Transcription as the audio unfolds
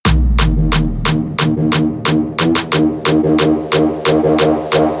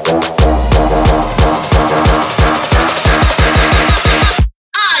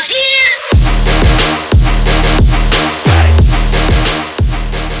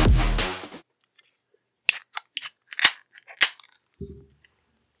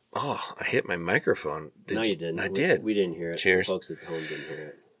Oh, I hit my microphone. No, you didn't. I did. We didn't hear it. Cheers. The folks at home didn't hear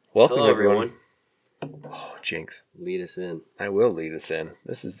it. Welcome, Hello, everyone. Oh, jinx. Lead us in. I will lead us in.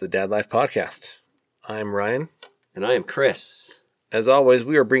 This is the Dad Life Podcast. I'm Ryan. And I am Chris. As always,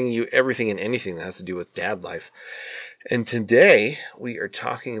 we are bringing you everything and anything that has to do with dad life. And today, we are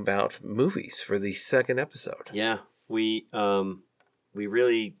talking about movies for the second episode. Yeah, we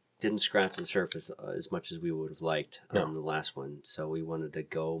really didn't scratch the surface as much as we would have liked on the last one. So we wanted to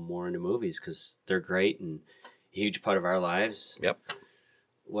go more into movies because they're great and a huge part of our lives. Yep.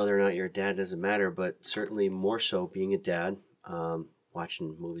 Whether or not you're a dad doesn't matter, but certainly more so being a dad,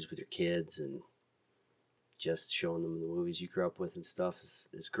 watching movies with your kids and just showing them the movies you grew up with and stuff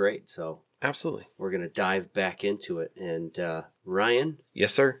is great. So Absolutely. we're going to dive back into it. And Ryan?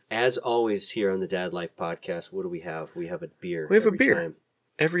 Yes, sir. As always here on the Dad Life Podcast, what do we have? We have a beer. We have a beer. Time.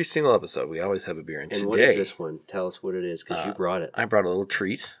 Every single episode, we always have a beer. And today, what is this one? Tell us what it is, because you brought it. I brought a little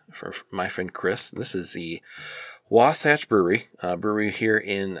treat for my friend Chris. This is the Wasatch Brewery, brewery here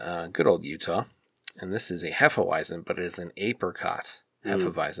in good old Utah. And this is a Hefeweizen, but it is an apricot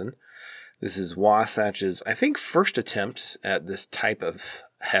Hefeweizen. This is Wasatch's, I think, first attempt at this type of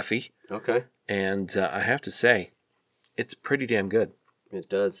Hefe. Okay. And I have to say, it's pretty damn good. It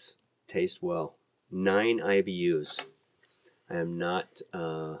does taste well. 9 IBUs. I am not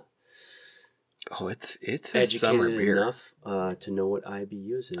it's a summer educated beer. enough to know what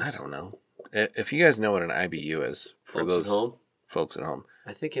IBUs is. I don't know. If you guys know what an IBU is, for Folks those at home? folks at home.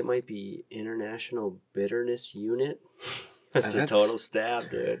 I think it might be International Bitterness Unit. That's a total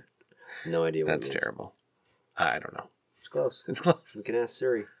stab, dude. No idea what it is. That's terrible. I don't know. It's close. It's close. We can ask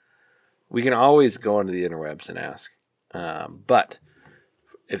Siri. We can always go onto the interwebs and ask. But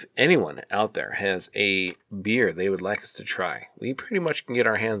if anyone out there has a beer they would like us to try, we pretty much can get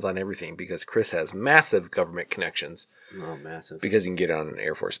our hands on everything because Chris has massive government connections. Oh, massive. Because you can get on an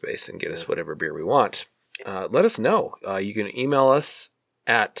Air Force base and get us whatever beer we want. Let us know. You can email us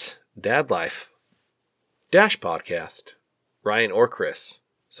at dadlife-podcast, Ryan or Chris.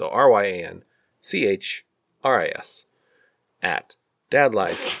 So RyanChris at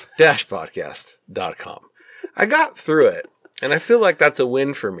dadlife-podcast.com. I got through it, and I feel like that's a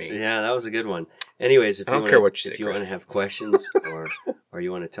win for me. Yeah, that was a good one. Anyways, if I don't you care wanna, what you say, if you want Chris. to have questions or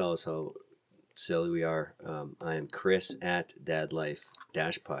you want to tell us how silly we are, I am Chris at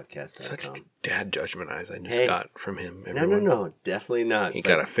dadlife-podcast.com. Such dad judgment eyes I just got from him. No, definitely not. He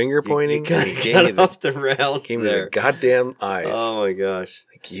got a finger pointing. You and he got off the rails gave me there. the goddamn eyes. Oh my gosh.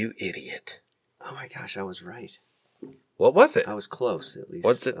 Like, you idiot. Oh my gosh, I was right. What was it? I was close, at least.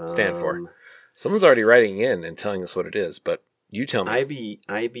 What's it stand for? Someone's already writing in and telling us what it is, but you tell me.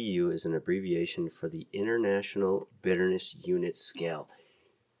 IBU is an abbreviation for the International Bitterness Unit Scale.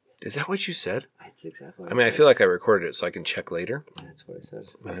 Is that what you said? That's exactly what I mean, I feel like I recorded it so I can check later. That's what I said.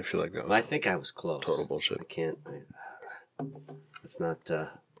 But I feel like that was Well, I think I was close. total bullshit. I can't. It's not. I'm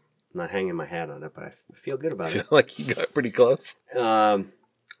not hanging my hat on it, but I feel good I about feel like you got pretty close. it.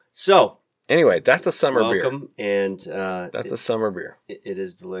 So Anyway, that's a summer welcome, and That's a summer beer. it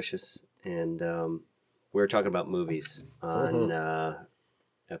is delicious. And we're talking about movies on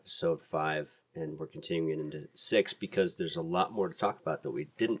episode 5, and we're continuing into 6 because there's a lot more to talk about that we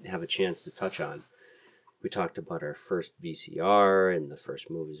didn't have a chance to touch on. We talked about our first VCR and the first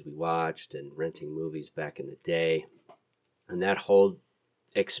movies we watched and renting movies back in the day. And that whole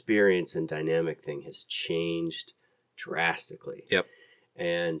experience and dynamic thing has changed drastically. Yep.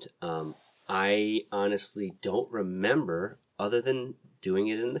 And I honestly don't remember, other than doing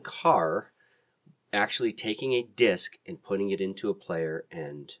it in the car, actually taking a disc and putting it into a player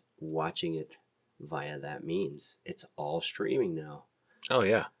and watching it via that means. It's all streaming now. Oh,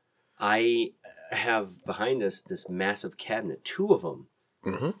 yeah. I have behind us this massive cabinet, 2 of them,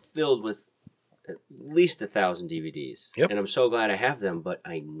 filled with at least 1,000 DVDs. Yep. And I'm so glad I have them, but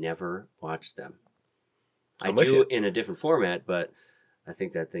I never watch them. I'm I with do you. in a different format, but I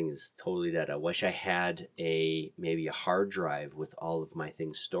think that thing is totally dead. I wish I had maybe a hard drive with all of my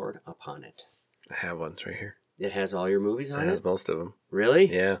things stored upon it. I have ones right here. It has all your movies on It has it? most of them. Really?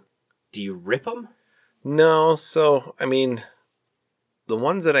 Yeah. Do you rip them? No, so, I mean, the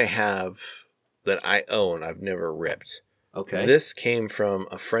ones that I have that I own, I've never ripped. Okay. This came from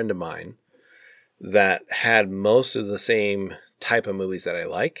a friend of mine that had most of the same type of movies that I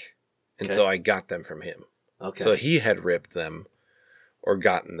like, and so I got them from him. Okay. So he had ripped them or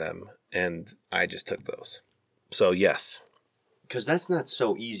gotten them, and I just took those. So, yes. Because that's not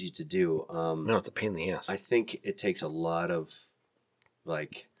so easy to do. No, it's a pain in the ass. I think it takes a lot of,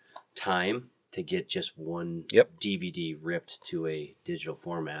 time to get just one DVD ripped to a digital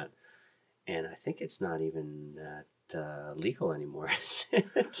format. And I think it's not even that legal anymore, is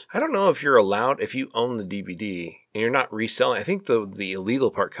it? I don't know if you're allowed, if you own the DVD and you're not reselling. I think the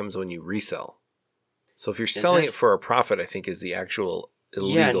illegal part comes when you resell. So if you're selling it for a profit, I think is the actual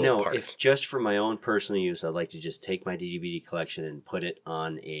illegal part. If just for my own personal use, I'd like to just take my DVD collection and put it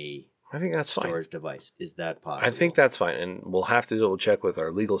on a I think that's fine. storage device. Is that possible? I think that's fine. And we'll have to double check with our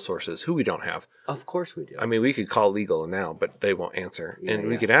legal sources, who we don't have. Of course we do. I mean, we could call legal now, but they won't answer. Yeah, and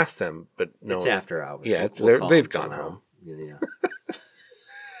we could ask them, but no. It's after hours. Yeah, We'll they've call gone them home. Yeah.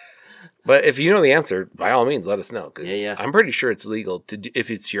 But if you know the answer, by all means, let us know. 'Cause Yeah. I'm pretty sure it's legal to do,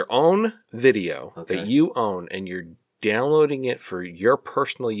 if it's your own video that you own and you're downloading it for your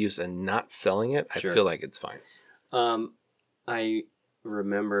personal use and not selling it. Sure. I feel like it's fine. I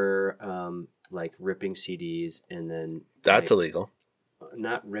remember like ripping CDs and then That's illegal.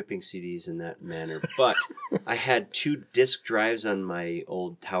 Not ripping CDs in that manner, but I had 2 disk drives on my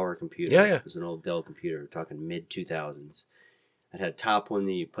old tower computer. Yeah. It was an old Dell computer. We're talking mid 2000s. I had a top one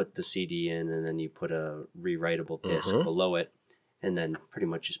that you put the CD in, and then you put a rewritable disc below it, and then pretty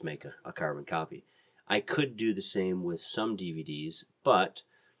much just make a carbon copy. I could do the same with some DVDs, but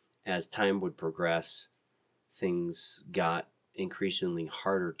as time would progress, things got increasingly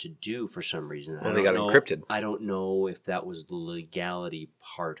harder to do for some reason. Well, they got encrypted. I don't know if that was the legality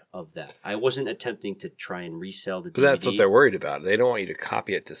part of that. I wasn't attempting to try and resell the DVD. But that's what they're worried about. They don't want you to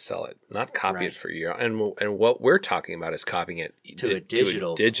copy it to sell it, not copy it for your own. And what we're talking about is copying it to a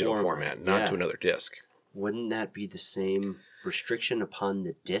digital format, not to another disc. Wouldn't that be the same restriction upon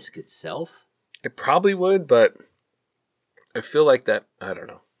the disc itself? It probably would, but I feel like that, I don't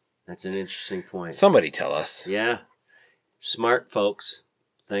know. That's an interesting point. Somebody tell us. Yeah. Smart folks.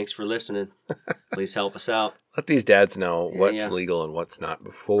 Thanks for listening. Please help us out. Let these dads know what's legal and what's not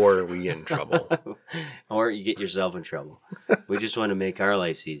before we get in trouble. Or you get yourself in trouble. We just want to make our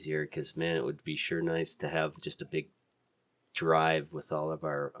lives easier because, man, it would be sure nice to have just a big drive with all of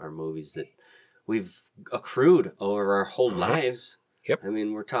our movies that we've accrued over our whole lives. Yep. I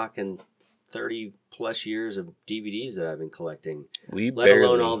mean, we're talking 30 plus years of DVDs that I've been collecting. Let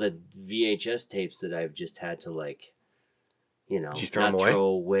alone all the VHS tapes that I've just had to, like, Did you throw them away? Throw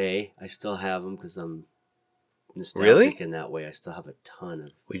away. I still have them because I'm nostalgic in that way. I still have a ton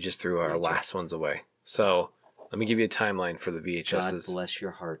of. We just threw our last ones away. So let me give you a timeline for the VHSs. God bless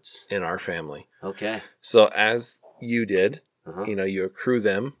your hearts. In our family. Okay. So as you did, you accrue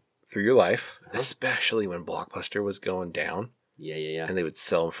them through your life, especially when Blockbuster was going down. Yeah. And they would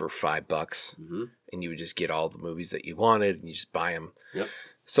sell them for $5, and you would just get all the movies that you wanted, and you just buy them. Yep.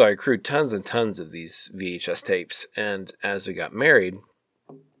 So I accrued tons and tons of these VHS tapes, and as we got married,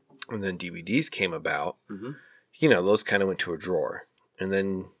 and then DVDs came about, those kind of went to a drawer. And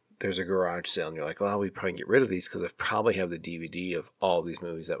then there's a garage sale, and you're like, well, we probably get rid of these because I probably have the DVD of all these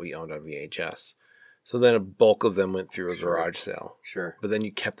movies that we owned on VHS. So then a bulk of them went through a garage sale. Sure. But then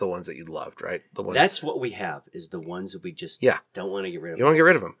you kept the ones that you loved, right? The ones. That's what we have, is the ones that we just don't want to get rid of. You don't want to get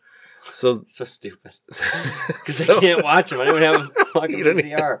rid of them. So stupid. Because I can't watch them. I don't have a fucking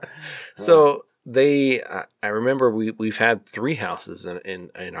VCR. So I remember we've had 3 houses in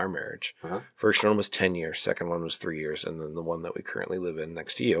our marriage. First one was 10 years. Second one was 3 years. And then the one that we currently live in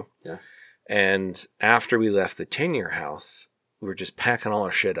next to you. Yeah. And after we left the 10-year house, we were just packing all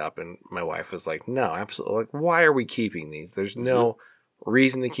our shit up. And my wife was like, no, absolutely. Like, why are we keeping these? There's no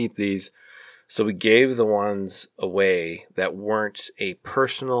reason to keep these. So we gave the ones away that weren't a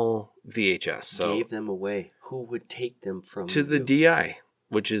personal VHS. So gave them away. Who would take them from to the DI,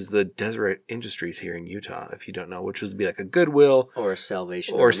 which is the Deseret Industries here in Utah, if you don't know, which would be like a Goodwill or a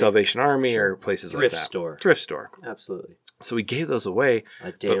Salvation Army or places like that. Thrift store. Absolutely. So we gave those away.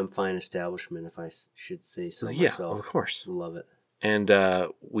 A damn fine establishment, if I should say so myself. Yeah, of course. Love it. And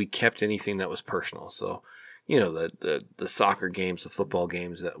we kept anything that was personal. So, the soccer games, the football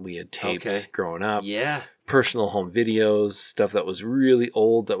games that we had taped growing up. Yeah. Personal home videos, stuff that was really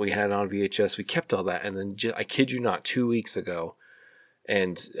old that we had on VHS. We kept all that. And then, I kid you not, 2 weeks ago,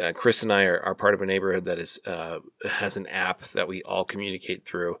 and Chris and I are part of a neighborhood that has an app that we all communicate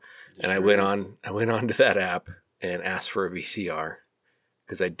through. And I went on to that app and asked for a VCR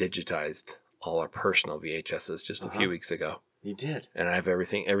because I digitized all our personal VHSs just a few weeks ago. You did. And I have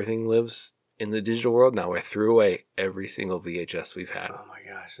everything. Everything lives in the digital world now. I threw away every single VHS we've had. Oh my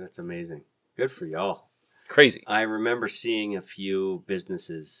gosh, that's amazing. Good for y'all. Crazy. I remember seeing a few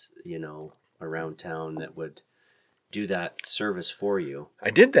businesses, around town that would do that service for you. I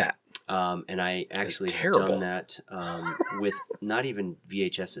did that. And I actually done that with not even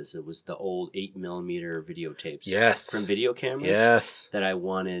VHSs. It was the old 8mm videotapes. Yes. From video cameras. Yes. That I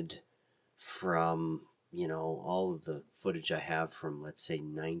wanted from, all of the footage I have from, let's say,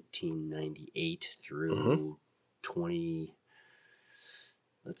 1998 through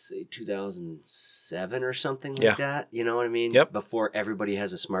let's say 2007 or something like Yeah. that. You know what I mean? Yep. Before everybody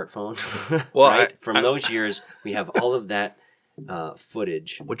has a smartphone. Well, right? From those years, we have all of that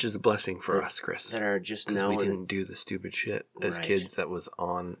footage which is a blessing for us, Chris, that are just because now. we didn't do the stupid shit as Right. kids that was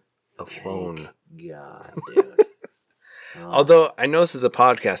on a phone. God, dude. Although I know this is a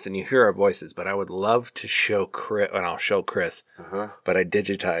podcast and you hear our voices, but I would love to show Chris, and I'll show Chris, but I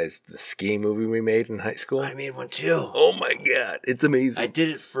digitized the ski movie we made in high school. I made one too. Oh my God, it's amazing. I did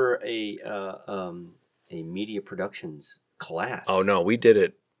it for a media productions class. Oh no, we did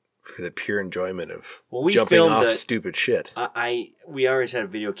it for the pure enjoyment of we jumping filmed off it. stupid shit. We always had a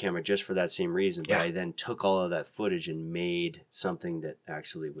video camera just for that same reason, but Yeah. I then took all of that footage and made something that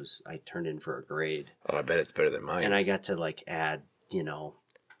actually I turned in for a grade. Oh, I bet it's better than mine. And I got to like add,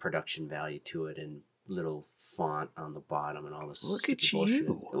 production value to it and little font on the bottom and all this. Look at stupid bullshit.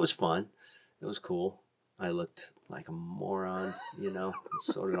 you. It was fun. It was cool. I looked like a moron,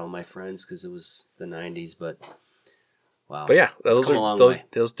 so did all my friends because it was the 90s, but wow. But yeah, It's come a long way.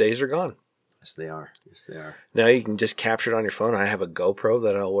 those days are gone. Yes, they are. Yes, they are. Now you can just capture it on your phone. I have a GoPro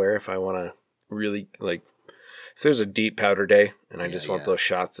that I'll wear if I want to really, like, if there's a deep powder day and I just want those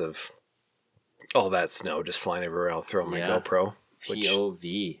shots of all that snow just flying everywhere, I'll throw my GoPro, which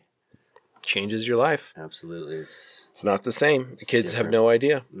POV. changes your life. Absolutely. It's not the same. The kids different. have no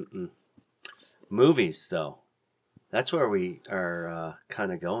idea. Movies, though. That's where we are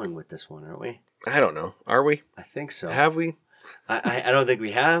kind of going with this one, aren't we? I don't know. Are we? I think so. Have we? I don't think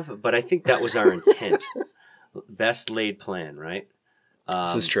we have, but I think that was our intent. Best laid plan, right?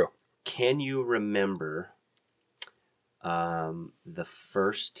 This is true. Can you remember the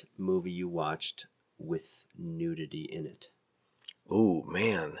first movie you watched with nudity in it? Ooh,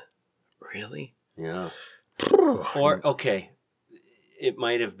 man. Really? Yeah. Or, okay, it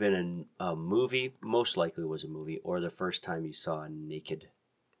might have been a movie, most likely was a movie, or the first time you saw a naked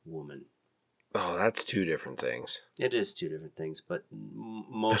woman. Oh, that's two different things. It is two different things, but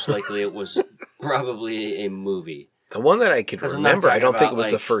most likely it was probably a movie. The one that I could 'Cause I'm not remember, I talking don't think about, it was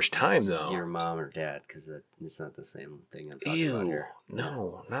the like, first time, though. Your mom or dad, because it's not the same thing I'm talking about Ew. here.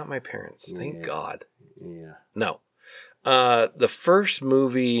 No, not my parents. Thank Yeah. God. Yeah. No. The first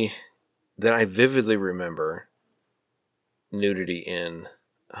movie that I vividly remember nudity in,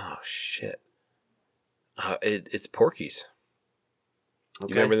 oh, shit. It's Porky's. Okay.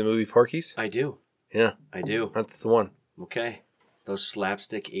 You remember the movie Porky's? I do. Yeah, I do. that's the one. Okay. Those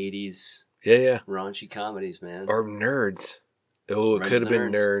slapstick 80s Yeah. raunchy comedies, man. Or Nerds. Oh, it Revenge could of have the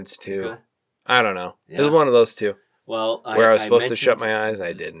been Nerds. Nerds, too. Okay. I don't know. It Yeah. was one of those two. Well, Where I was supposed to mentioned- shut my eyes,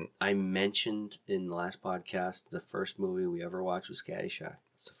 I didn't. I mentioned in the last podcast the first movie we ever watched was Caddyshack.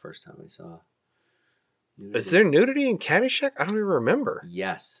 It's the first time I saw nudity. Is there nudity in Caddyshack? I don't even remember.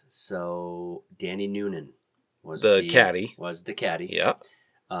 Yes. So Danny Noonan was The caddy. Was the caddy. Yeah.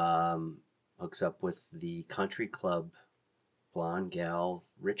 Hooks up with the country club blonde gal,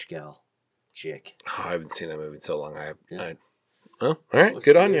 rich gal chick. Oh, I haven't seen that movie in so long. Yeah. Oh, all right. Was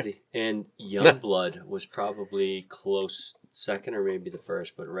Good on you. nudity. And Youngblood was probably close second or maybe the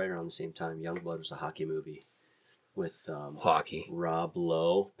first, but right around the same time. Youngblood was a hockey movie with Hockey. Rob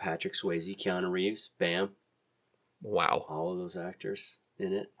Lowe, Patrick Swayze, Keanu Reeves, bam, Wow. all of those actors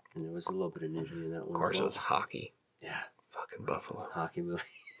in it. And there was a little bit of nudity in that one. Of course, as it well. was hockey. Yeah, Fucking Buffalo. hockey movie.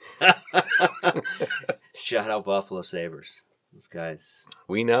 Shout out Buffalo Sabres. Those guys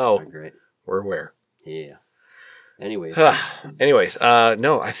We are know. great. We're aware. Yeah. Anyways,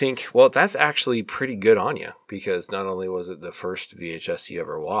 No, I think, well, that's actually pretty good on you because not only was it the first VHS you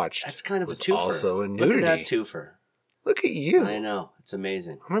ever watched, that's kind of it was a twofer. also a Look nudity. at that twofer. Look at you. I know. It's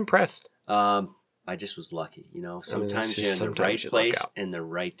amazing. I'm impressed. I just was lucky, Sometimes it's you're just in the sometimes right you luck place out. and the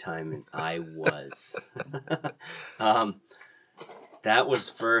right time, and I was. That was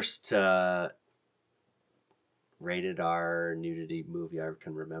first rated R nudity movie I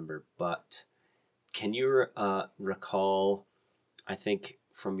can remember. But can you recall? I think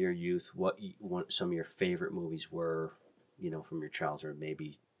from your youth, what some of your favorite movies were, from your childhood,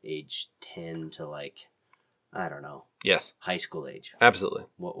 maybe age 10 to I don't know, Yes, high school age. absolutely.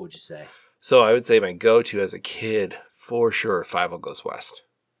 What would you say? So I would say my go-to as a kid, for sure, Five Goes West.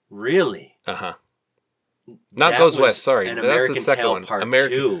 Really? Uh-huh. Not That Goes was West, sorry. an That's the American second Tail one. Part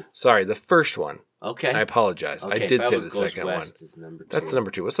American. 2. Sorry, the first one. Okay. I apologize. Okay, I did say Five the Goes second West is number 2. That's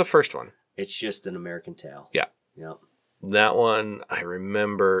number 2. What's the first one? It's just an American Tail. Yeah. Yep. That one I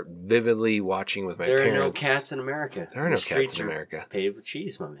remember vividly watching with my There parents. are no cats in America. There are no The cats streets in are America. Paved with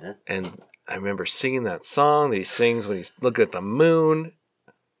cheese, my man. And I remember singing that song that he sings when he's looking at the moon.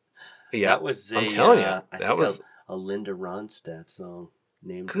 Yeah, That was I'm telling you, I that think was a Linda Ronstadt song.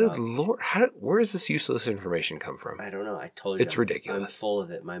 name Good drop. Lord. Where does this useless information come from? I don't know. I told you. It's ridiculous. I'm full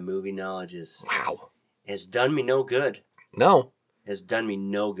of it. My movie knowledge Wow. has done me no good. No. Has done me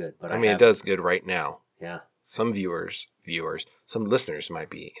no good. But I mean, it does good right now. Yeah. Some viewers, some listeners might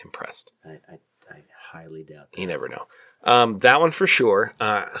be impressed. I highly doubt that. You never know. That one for sure.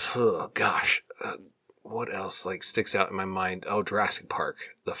 Oh, gosh. What else sticks out in my mind? Oh, Jurassic Park,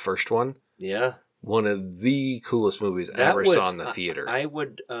 the first one. Yeah. One of the coolest movies I ever saw in the theater. I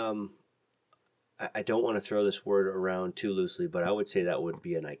would. I don't want to throw this word around too loosely, but I would say that would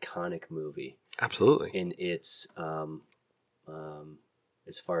be an iconic movie. Absolutely. In its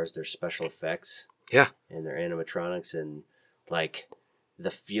as far as their special effects. Yeah. And their animatronics and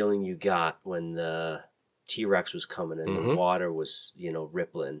the feeling you got when the T-Rex was coming and the water was,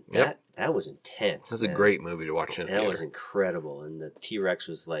 rippling. Yep. That was intense. That's a great movie to watch in the theater. That was incredible. And the T-Rex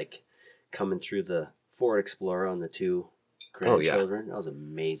was coming through the Ford Explorer on the two grandchildren. That was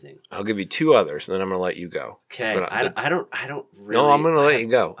amazing. I'll give you two others and then I'm going to let you go. Okay. I don't really. No, I'm going to let you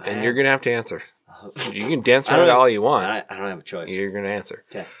go and you're going to have to answer. You can dance around all you want. I don't have a choice. You're going to answer.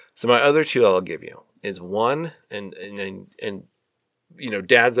 Okay. So my other two I'll give you is one, and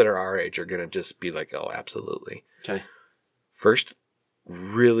dads that are our age are going to just be like, oh, absolutely. Okay. First,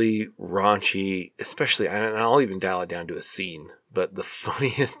 really raunchy, especially, and I'll even dial it down to a scene, but the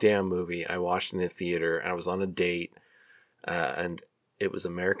funniest damn movie I watched in the theater, and I was on a date, and it was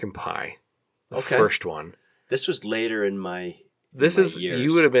American Pie, the first one. This was later in my years.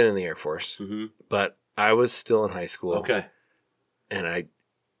 You would have been in the Air Force, but I was still in high school. Okay. And I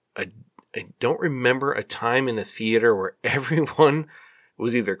don't remember a time in a theater where everyone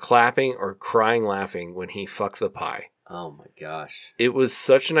was either clapping or crying laughing when he fucked the pie. Oh my gosh. It was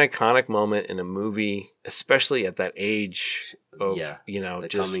such an iconic moment in a movie, especially at that age of, the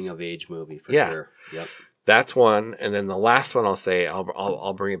just coming of age movie for sure. Yep. That's one. And then the last one I'll say,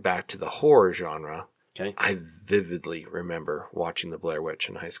 I'll bring it back to the horror genre. Okay. I vividly remember watching The Blair Witch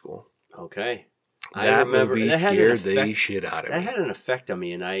in high school. Okay. That movie scared the shit out of me. That had an effect on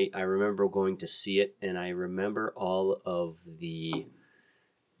me, and I remember going to see it, and I remember all of the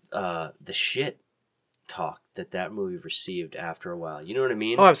shit talk that movie received after a while. You know what I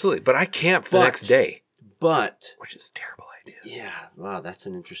mean? Oh, absolutely. But I camped the next day. Which is a terrible idea. Yeah. Wow, that's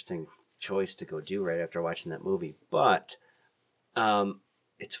an interesting choice to go do right after watching that movie. But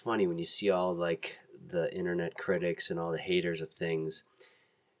it's funny when you see all the internet critics and all the haters of things.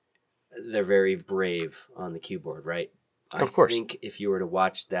 They're very brave on the keyboard, right? Of course. I think if you were to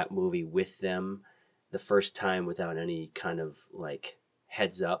watch that movie with them the first time without any kind of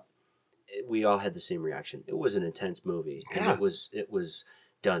heads up, we all had the same reaction. It was an intense movie. Yeah. And it was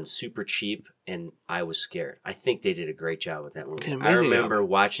done super cheap, and I was scared. I think they did a great job with that movie. I remember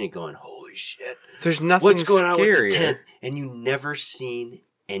watching it going, holy shit. There's nothing What's going on scarier. with the tent? And you never seen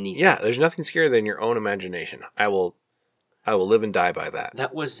anything. Yeah, there's nothing scarier than your own imagination. I will live and die by that.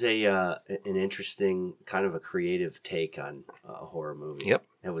 That was an interesting kind of a creative take on a horror movie. Yep.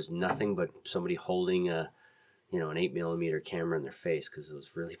 It was nothing but somebody holding an 8mm camera in their face because it was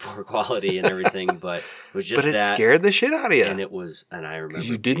really poor quality and everything. But it was just But it scared the shit out of you. And I remember because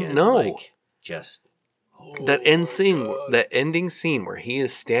you didn't know that ending scene where he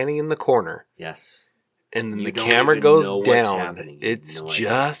is standing in the corner. Yes. And then You the don't camera even goes know what's down. happening. It's No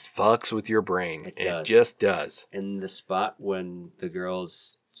just fucks with your brain. It does. just does. And the spot when the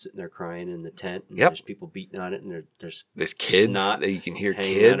girl's sitting there crying in the tent, and Yep. there's people beating on it, and there's kids snot that you can hear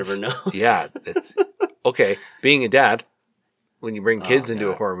hanging kids. out of her nose. Yeah, it's okay. Being a dad, when you bring kids into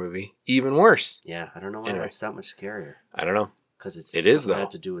a God. horror movie, even worse. Yeah, I don't know why Anyway. that's that much scarier. I don't know. Because It is, something though.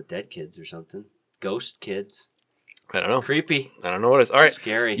 had to do with dead kids or something. Ghost kids. I don't know. Creepy. I don't know what it is. All right,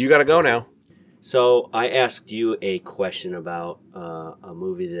 Scary. you got to go now. So I asked you a question about a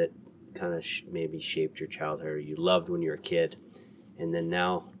movie that kind of maybe shaped your childhood or you loved when you were a kid, and then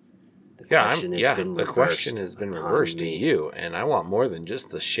now the question has been reversed to me. you, and I want more than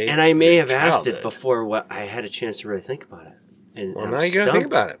just the shape. And I may of have your asked it childhood. before I had a chance to really think about it. And Well, I'm now you got to think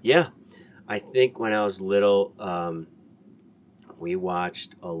stumped. about it. Yeah, I think when I was little, we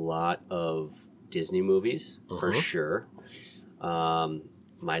watched a lot of Disney movies for Mhm. sure.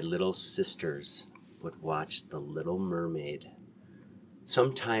 My little sisters would watch The Little Mermaid.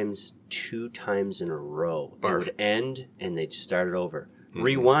 Sometimes 2 times in a row. It Barf. would end and they'd start it over. Mhm.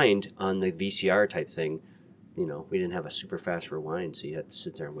 Rewind on the VCR type thing. We didn't have a super fast rewind, so you had to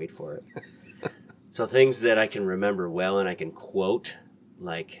sit there and wait for it. So things that I can remember well and I can quote,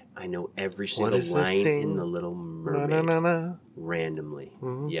 I know every single is this line thing? in The Little Mermaid Na-na-na-na. randomly.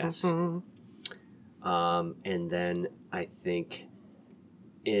 Mhm. Yes. And then I think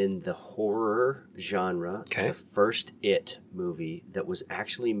in the horror genre, Okay. the first It movie that was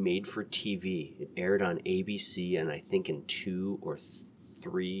actually made for TV. It aired on ABC, and I think in 2 or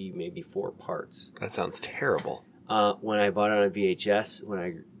 3, maybe 4 parts. That sounds terrible. When I bought it on VHS, when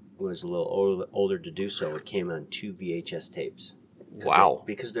I was a little older to do so, it came on 2 VHS tapes. Wow.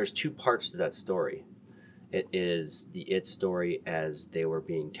 Because there's 2 parts to that story. It is the It story as they were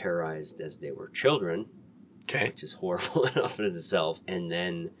being terrorized as they were children, Okay. which is horrible enough in itself. And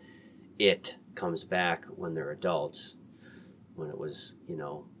then It comes back when they're adults, when it was,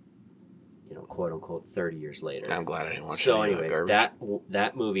 quote unquote 30 years later. I'm glad I didn't watch So any of anyways, garbage.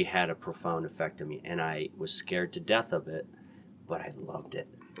 that movie had a profound effect on me, and I was scared to death of it, but I loved it.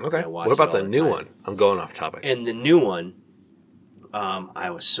 Okay. I watched What about it all the the new time. one? I'm going off topic. And the new one, I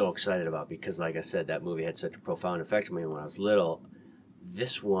was so excited about because, like I said, that movie had such a profound effect on me when I was little.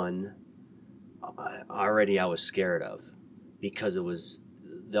 This one, already I was scared of because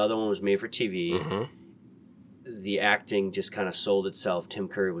the other one was made for TV. Mm-hmm. The acting just kind of sold itself. Tim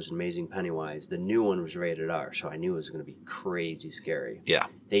Curry was amazing Pennywise. The new one was rated R, so I knew it was going to be crazy scary. Yeah.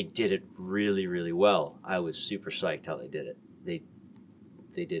 They did it really, really well. I was super psyched how they did it.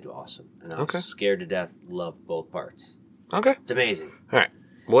 They did awesome. And I was scared to death. Loved both parts. Okay. It's amazing. All right.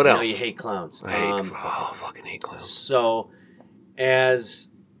 What I else? know you hate clowns. Fucking hate clowns. So, as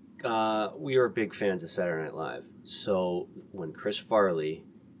we were big fans of Saturday Night Live, so when Chris Farley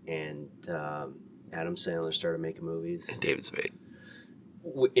and Adam Sandler started making movies, And David Spade.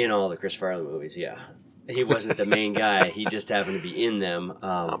 in all the Chris Farley movies, yeah, he wasn't the main guy. He just happened to be in them.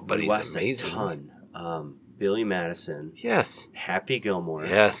 But we he's watched amazing. a ton. Billy Madison, Yes. Happy Gilmore,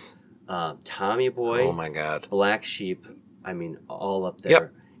 Yes. Tommy Boy, Oh my God. Black Sheep. I mean, all up there.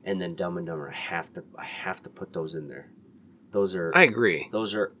 Yep. And then Dumb and Dumber. I have to put those in there. Those are I agree.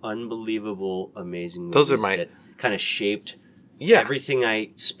 Those are unbelievable, amazing movies. Those are my- that kind of shaped Yeah. everything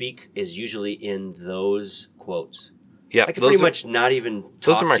I speak is usually in those quotes. Yeah. I can Those pretty are, much not even talk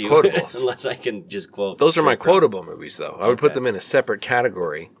those are my to you quotables. unless I can just quote. those are my straight from- quotable movies, though. I would put Okay. them in a separate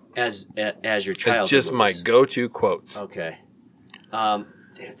category as your child. as just my go-to quotes. Okay.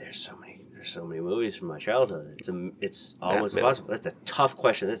 Dude, there's so many movies from my childhood. It's almost milk. impossible. That's a tough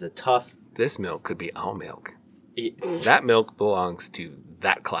question. That's a tough. This milk could be all milk. I That milk belongs to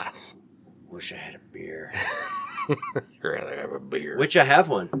that class. wish I had a beer. I'd rather have a beer. Which I have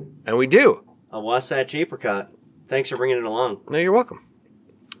one. And we do. A Wasatch Apricot. Thanks for bringing it along. No, you're welcome.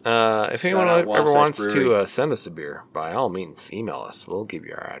 If anyone out ever Wasatch wants Brewery. to send us a beer, by all means, email us. We'll give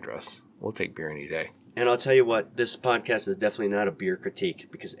you our address. We'll take beer any day. And I'll tell you what, this podcast is definitely not a beer critique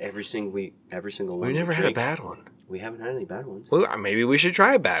because every single one We never had a drink, bad one. We haven't had any bad ones. Well, maybe we should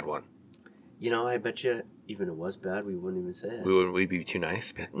try a bad one. I bet you even if it was bad, we wouldn't even say it. We'd be too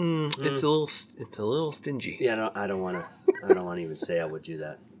nice. Be like, it's a little stingy. Yeah, I don't want to even say I would do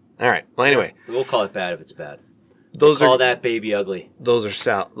that. All right. Well, anyway, We'll call it bad if it's bad. those Call are that baby ugly. those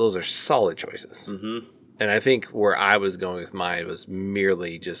are solid choices. Mm-hmm. And I think where I was going with mine was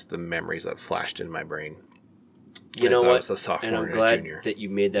merely just the memories that flashed in my brain. You know as I what? was a sophomore And I'm and a glad junior. that you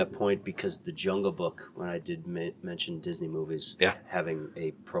made that point because the Jungle Book, when I did mention Disney movies, Yeah. having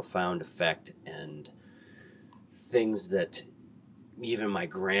a profound effect and things that even my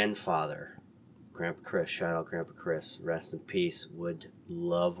grandfather, Grandpa Chris, shout out Grandpa Chris, rest in peace, would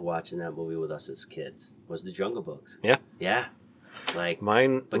love watching that movie with us as kids, was the Jungle Books. Yeah. Yeah. Like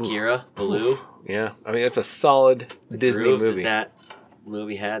Mine, Bagheera, Baloo, yeah. I mean, it's a solid the Disney groove movie. that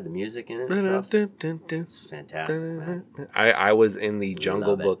movie had, the music in it and stuff. It's fantastic, man. I was in the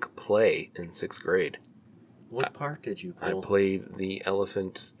Jungle Love it. Book play in 6th grade. What part did you I pull? played the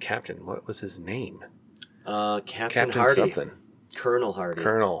elephant captain. What was his name? Captain Hardy. something. Colonel Hardy.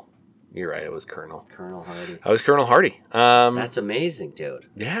 Colonel. You're right. It was Colonel. Colonel Hardy. I was Colonel Hardy. That's amazing, dude.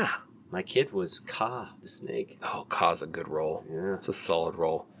 Yeah. My kid was Ka, the snake. Oh, Ka's a good role. Yeah. It's a solid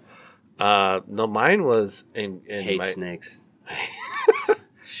role. No, mine was in Hate my. snakes.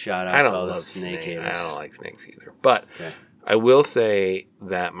 Shout out I to don't all the love snake snakes. haters. I don't like snakes either. But Okay. I will say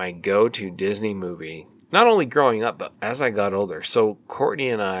that my go-to Disney movie, not only growing up, but as I got older. So Courtney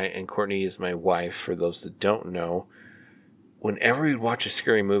and I, and Courtney is my wife, for those that don't know, whenever we'd watch a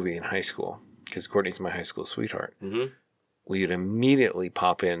scary movie in high school, because Courtney's my high school sweetheart, Mm-hmm. we would immediately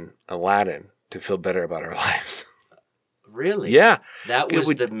pop in Aladdin to feel better about our lives. Really? Yeah. That It was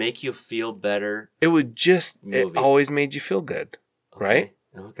would- the make you feel better It would just, it Movie. always made you feel good. Right?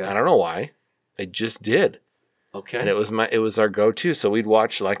 Okay. I don't know why. It just did. Okay. And it was our go-to. So we'd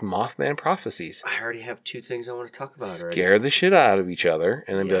watch like Mothman Prophecies. I already have two things I want to talk about already. Scare the shit out of each other,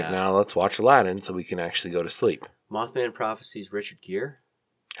 and then be like, Yeah. now let's watch Aladdin so we can actually go to sleep. Mothman Prophecies, Richard Gere.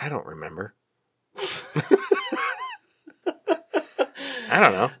 I don't remember. I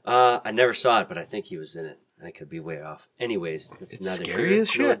don't know. I never saw it, but I think he was in it. I could be way off. Anyways, it's It's neither scary here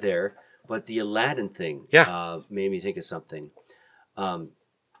as nor shit. there. But the Aladdin thing made me think of something.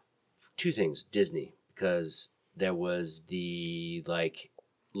 Two things. Disney, because there was the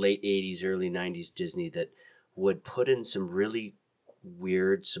late 80s, early 90s Disney that would put in some really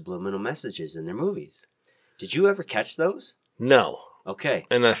weird subliminal messages in their movies. Did you ever catch those? No. Okay.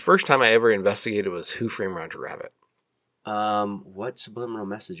 And the first time I ever investigated was Who Framed Roger Rabbit. What subliminal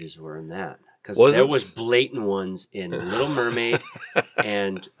messages were in that? Because Was there it was blatant ones in Little Mermaid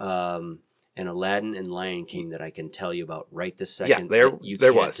and Aladdin and Lion King that I can tell you about right this second. there that you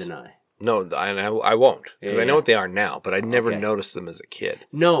there can't was. deny. No, I won't, because I know Yeah. what they are now, but I never Okay. noticed them as a kid.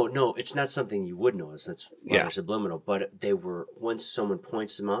 No, it's not something you would notice. That's why Yeah. they're subliminal. But they were, once someone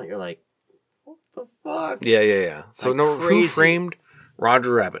points them out, you're like, what the fuck? Yeah. So Like no, Who crazy. Framed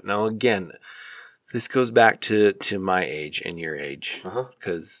Roger Rabbit? Now again, this goes back to my age and your age, Uh-huh.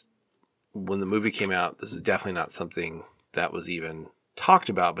 because when the movie came out, this is definitely not something that was even talked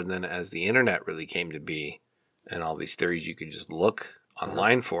about. But then as the internet really came to be, and all these theories you could just look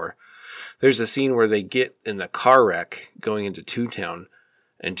online for, there's a scene where they get in the car wreck going into Toontown,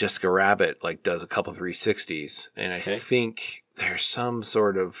 and Jessica Rabbit does a couple 360s, and I think there's some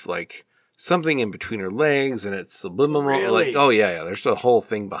sort of something in between her legs, and it's subliminal. Really? Oh yeah, there's a whole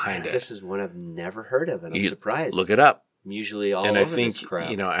thing behind it. This is one I've never heard of, and I'm You surprised. Look it up. I'm usually all And over I think this crap.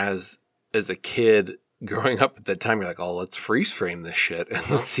 as a kid growing up at that time, you're like, oh, let's freeze frame this shit and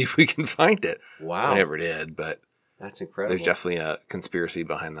let's see if we can find it. Wow. I never did, but That's incredible. there's definitely a conspiracy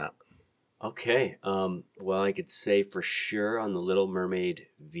behind that. Okay. Well, I could say for sure on the Little Mermaid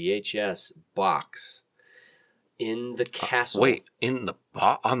VHS box in the castle. Wait, in the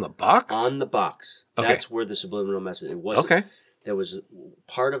on the box? On the box. Okay. That's where the subliminal message. It wasn't. Okay. There was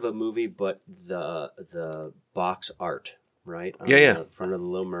part of a movie, but the box art, right? On Yeah. the front of the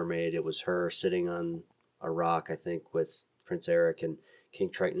Little Mermaid, it was her sitting on a rock, I think, with Prince Eric and King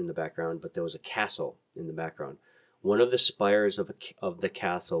Triton in the background. But there was a castle in the background. One of the spires of the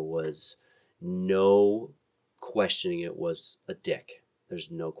castle was, no questioning it, was a dick. There's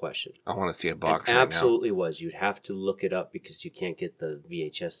no question. I want to see a box It right absolutely was. You'd have to look it up because you can't get the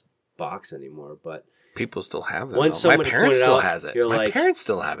VHS box anymore. But now. People still have them. once though. My somebody parents pointed still out, has it. you're My like, parents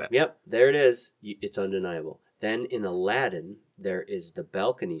still have it. yep, there it is. It's undeniable. Then in Aladdin, there is the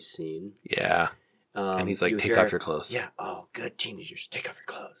balcony scene. Yeah. And he's like, you take hear- off your clothes. Yeah. Oh, good teenagers, take off your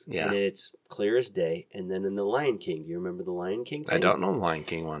clothes. Yeah. And it's clear as day. And then in the Lion King, do you remember the Lion King thing? I don't know the Lion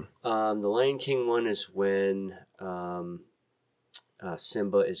King one. The Lion King one is when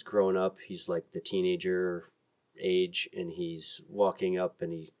Simba is growing up. He's like the teenager age, and he's walking up,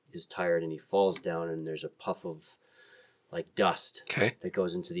 and he is tired, and he falls down, and there's a puff of dust Okay. that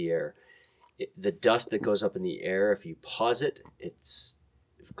goes into the air. The dust that goes up in the air, if you pause it, it's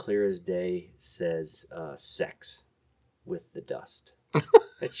clear as day, says sex with the dust.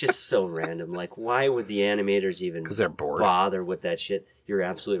 It's just so random. Like, why would the animators even Because they're bored. bother with that shit? You're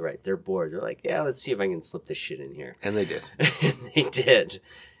absolutely right. They're bored. They're like, yeah, let's see if I can slip this shit in here. And they did. And they did.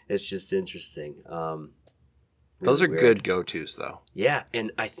 It's just interesting. Those are Really weird. good go-tos, though. Yeah,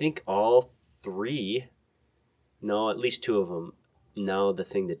 and I think all three, no, at least two of them, now the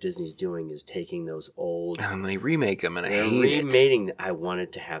thing that Disney's doing is taking those old... And they remake them, and I They're hate it. remaking. I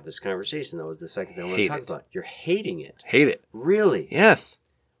wanted to have this conversation. That was the second thing I wanted to Hate talk it. about. You're hating it. Hate it. Really? Yes.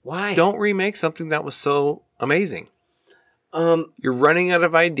 Why? Don't remake something that was so amazing. Um, You're running out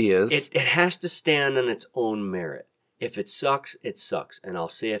of ideas. it has to stand on its own merit. If it sucks, it sucks. And I'll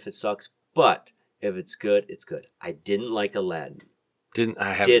say if it sucks, but if it's good, it's good. I didn't like Aladdin.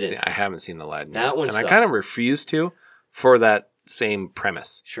 I haven't seen Aladdin That yet. one and I sucked. kind of refuse to for that same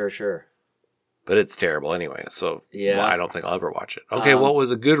premise. Sure. But it's terrible anyway, so Yeah. I don't think I'll ever watch it. Okay, what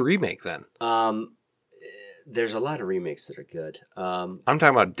was a good remake then? There's a lot of remakes that are good. I'm talking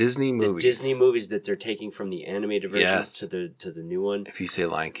about Disney The movies. Disney movies that they're taking from the animated version Yes. to the new one. If you say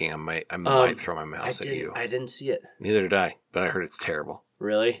Lion King, I might throw my mouse at you. I didn't see it. Neither did I, but I heard it's terrible.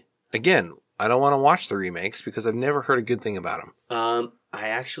 Really? Again, I don't want to watch the remakes because I've never heard a good thing about them. I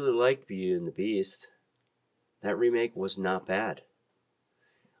actually liked Beauty and the Beast. That remake was not bad.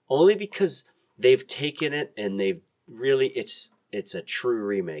 Only because they've taken it and they've really, it's a true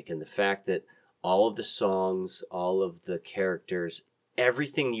remake. And the fact that all of the songs, all of the characters,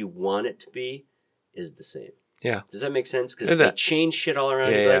 everything you want it to be is the same. Yeah. Does that make sense? Because It they does. change shit all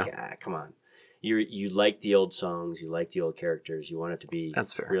around. Yeah, You're yeah. like, come on. You like the old songs. You like the old characters. You want it to be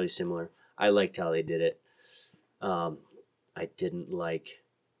That's fair. really similar. I liked how they did it. I didn't like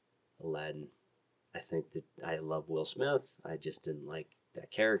Aladdin. I think that I love Will Smith. I just didn't like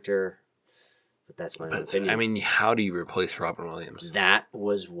that character. But that's my own But, opinion. I mean, how do you replace Robin Williams? That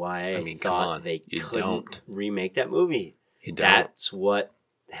was why I mean, come thought on. they You couldn't don't. remake that movie. You don't. That's what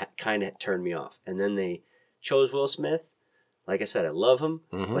kind of turned me off. And then they chose Will Smith. Like I said, I love him,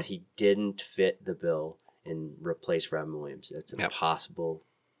 Mhm. but he didn't fit the bill and replace Robin Williams. It's Yep. impossible.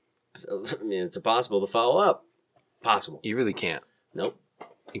 I mean, it's impossible to follow up. Possible. You really can't. Nope.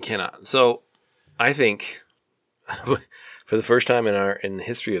 You cannot. So, I think for the first time in the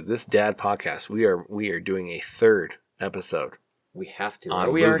history of this dad podcast, we are doing a third episode We have to. on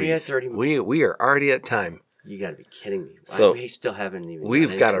Are we movies. already at 30 minutes? We are already at time. You got to be kidding me. So, we still haven't even.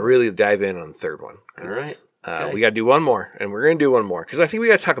 We've got to really dive in on the third one. All right. Okay. We got to do one more, and we're going to do one more because I think we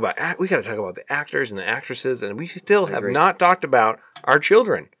got to talk about the actors and the actresses, and we still have agree. not talked about our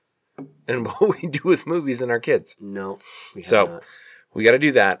children and what we do with movies and our kids. No, we have So, not. we got to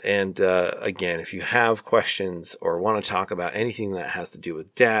do that. And again, if you have questions or want to talk about anything that has to do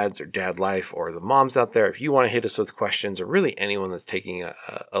with dads or dad life or the moms out there, if you want to hit us with questions or really anyone that's taking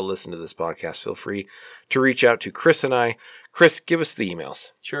a listen to this podcast, feel free to reach out to Chris and I. Chris, give us the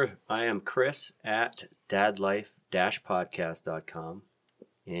emails. Sure. I am Chris at dadlife-podcast.com.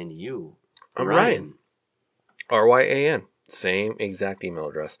 And you, I'm Ryan. RYAN. Same exact email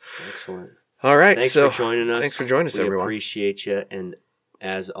address. Excellent. All right. Thanks so for joining us. Thanks for joining us, we everyone. Appreciate you. And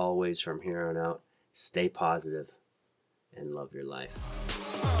as always, from here on out, stay positive and love your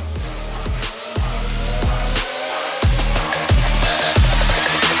life.